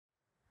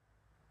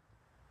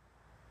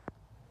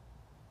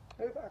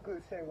If I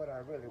could say what I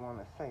really want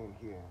to say in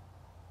here,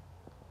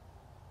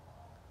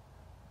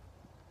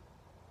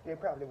 it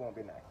probably won't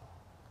be nice.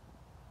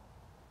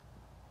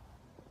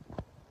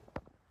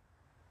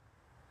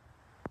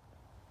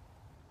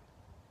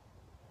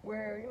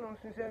 Well, you know,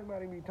 since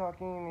everybody be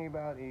talking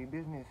about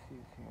businesses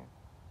here,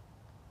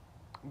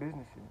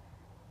 businesses,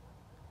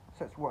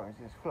 such words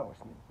as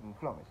flourishment and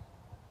flourish,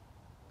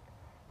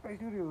 Specc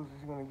Studios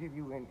is going to give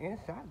you an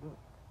inside look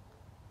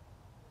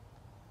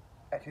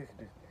at his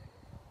business.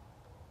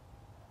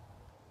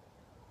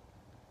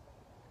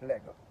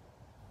 Lego.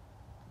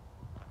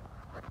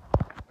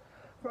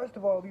 First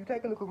of all, if you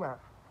take a look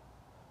around,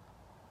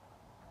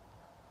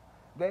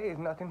 there is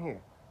nothing here.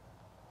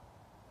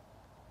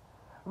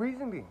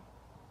 Reason being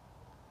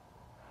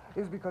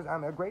is because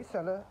I'm a great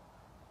seller,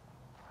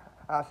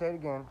 I'll say it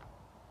again,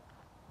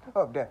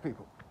 of deaf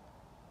people.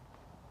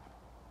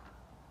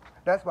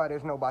 That's why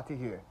there's nobody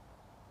here.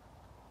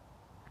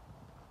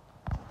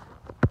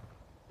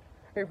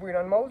 If we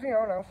done mosey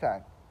on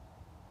outside,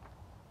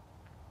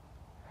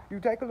 you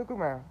take a look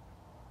around,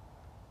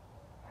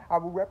 I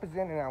will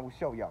represent and I will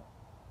show y'all.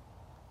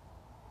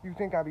 You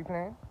think I be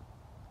playing?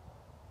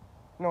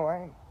 No,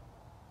 I ain't.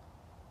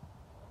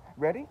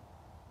 Ready?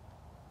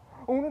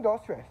 Uno, dos,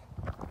 tres.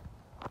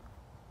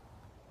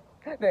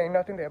 There ain't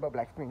nothing there but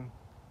black screen.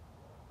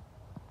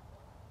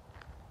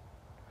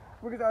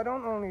 Because I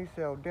don't only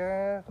sell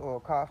death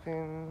or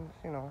coffins,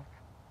 you know.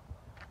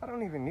 I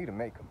don't even need to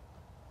make them.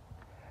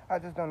 I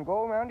just done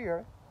go around the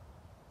earth,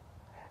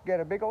 get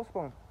a big old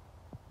spoon,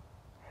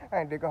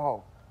 and dig a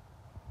hole.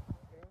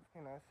 What else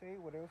can I say?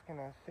 What else can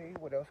I say?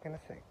 What else can I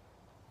say?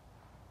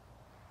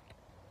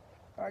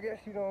 I guess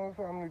you know if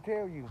I'm going to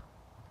tell you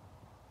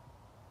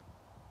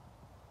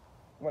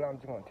what I'm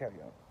just going to tell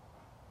you.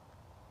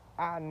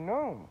 I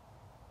know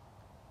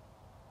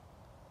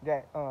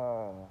that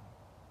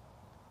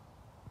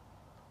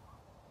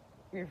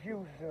if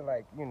you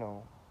like, you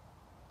know,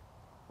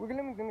 well,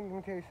 let me tell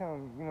you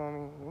something, you know what I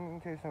mean? Let me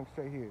tell you something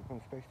straight here from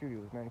Specc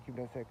Studios, man. Keep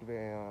that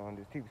secular on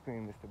this TV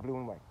screen, Mr. Blue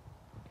and White.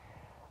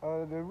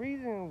 The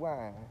reason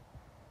why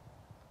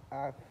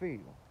I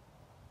feel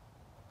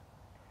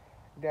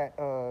that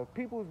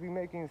people be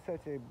making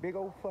such a big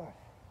old fuss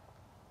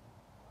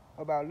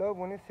about love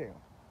when it sells.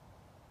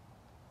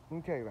 Let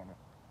me tell you right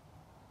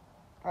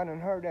now. I done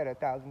heard that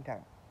 1,000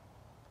 times.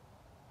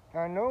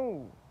 I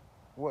know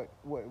what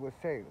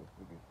sales.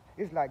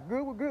 It's like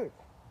good with goods.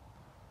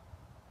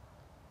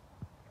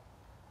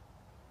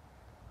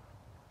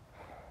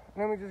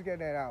 Let me just get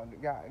that out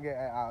in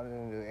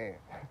the air.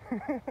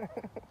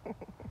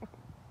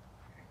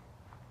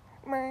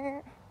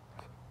 Man,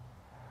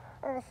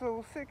 I'm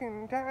so sick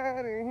and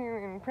tired of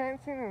hearing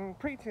prancing and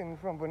preaching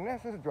from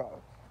Vanessa's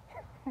drawers.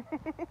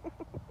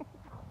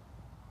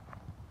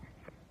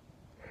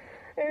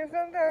 And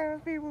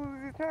sometimes people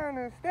are just trying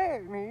to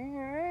stab me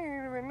and they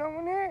ain't even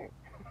knowing it.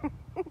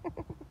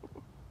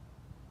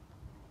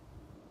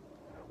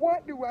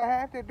 What do I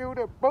have to do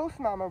to boost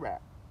my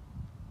morale?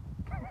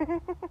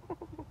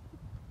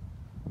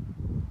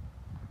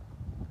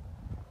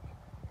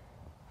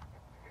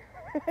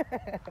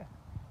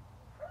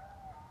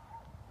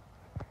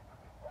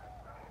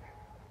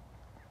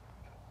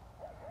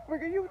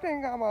 Because you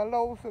think I'm a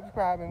low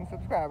subscriber,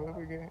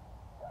 because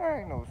I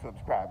ain't no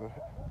subscriber.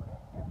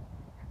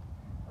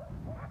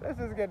 Let's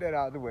just get that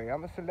out of the way.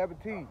 I'm a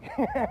celebrity.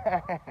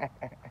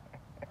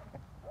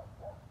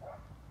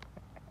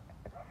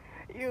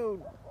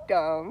 You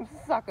dumb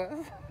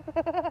suckers.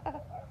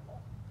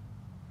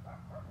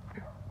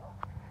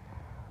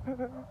 You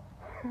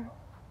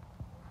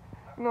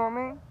know what I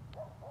mean?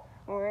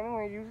 Well,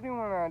 anyway, usually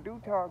when I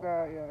do talk,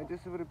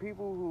 just for the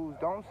people who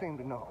don't seem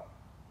to know,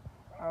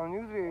 I'm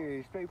usually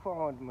a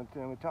straightforward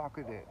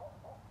talker that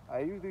I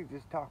usually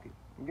just talk it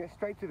and get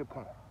straight to the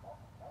point.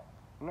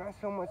 I'm not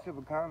so much of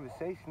a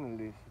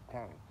conversationalist at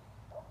times.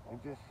 It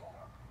just,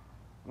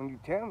 when you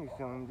tell me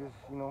something, just,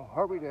 you know,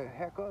 hurry the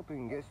heck up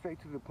and get straight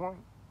to the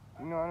point.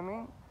 You know what I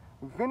mean?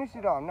 We finish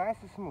it off nice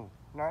and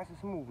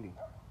smoothly.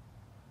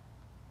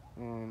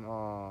 And,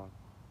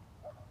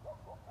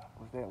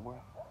 what's that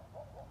word?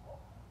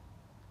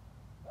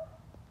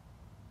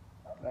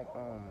 Like,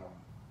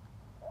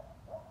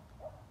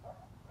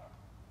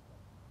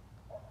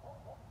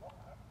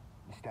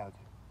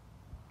 nostalgia.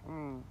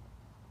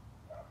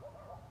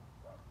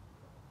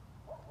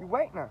 You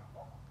wait now.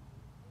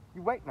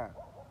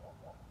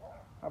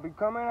 I'll be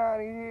coming out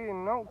of here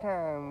in no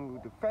time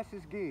with the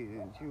freshest gear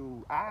that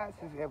your eyes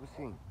has ever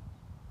seen.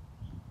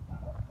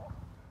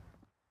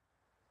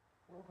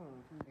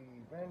 Welcome to the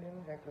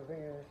Brandon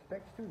Ecclevere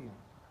Specc Studio.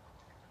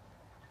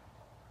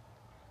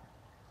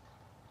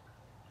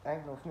 I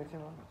ain't no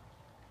snitching on me.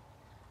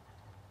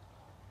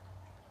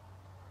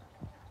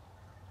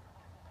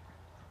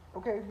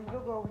 Okay, if you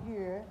look over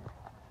here,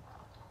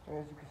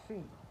 as you can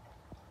see,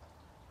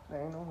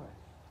 there ain't no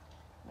rush.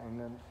 There ain't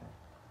nothing to say.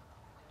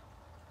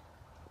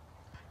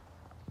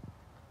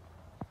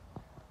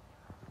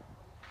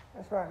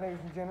 That's right, ladies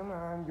and gentlemen,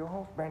 I'm your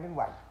host, Brandon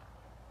White.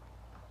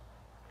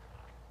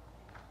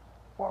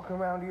 Walking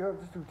around the earth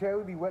just to tell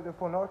you the weather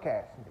for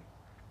Northcast today.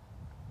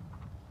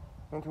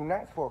 And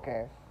tonight's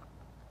forecast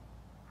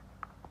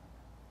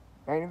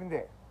ain't even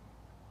there.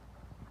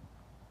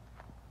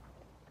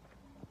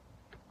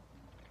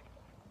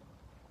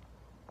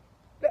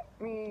 Let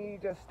me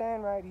just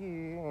stand right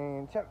here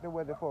and check the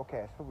weather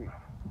forecast for real.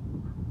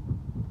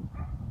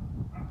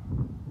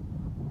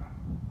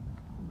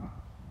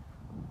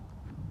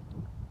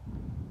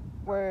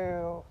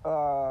 Well,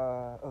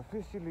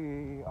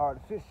 officially,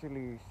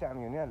 artificially,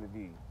 salmonella,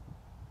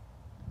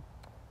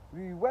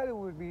 the weather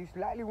would be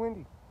slightly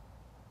windy.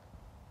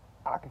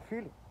 I can feel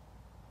it.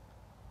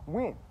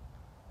 Wind.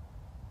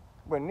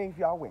 Beneath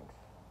y'all wings.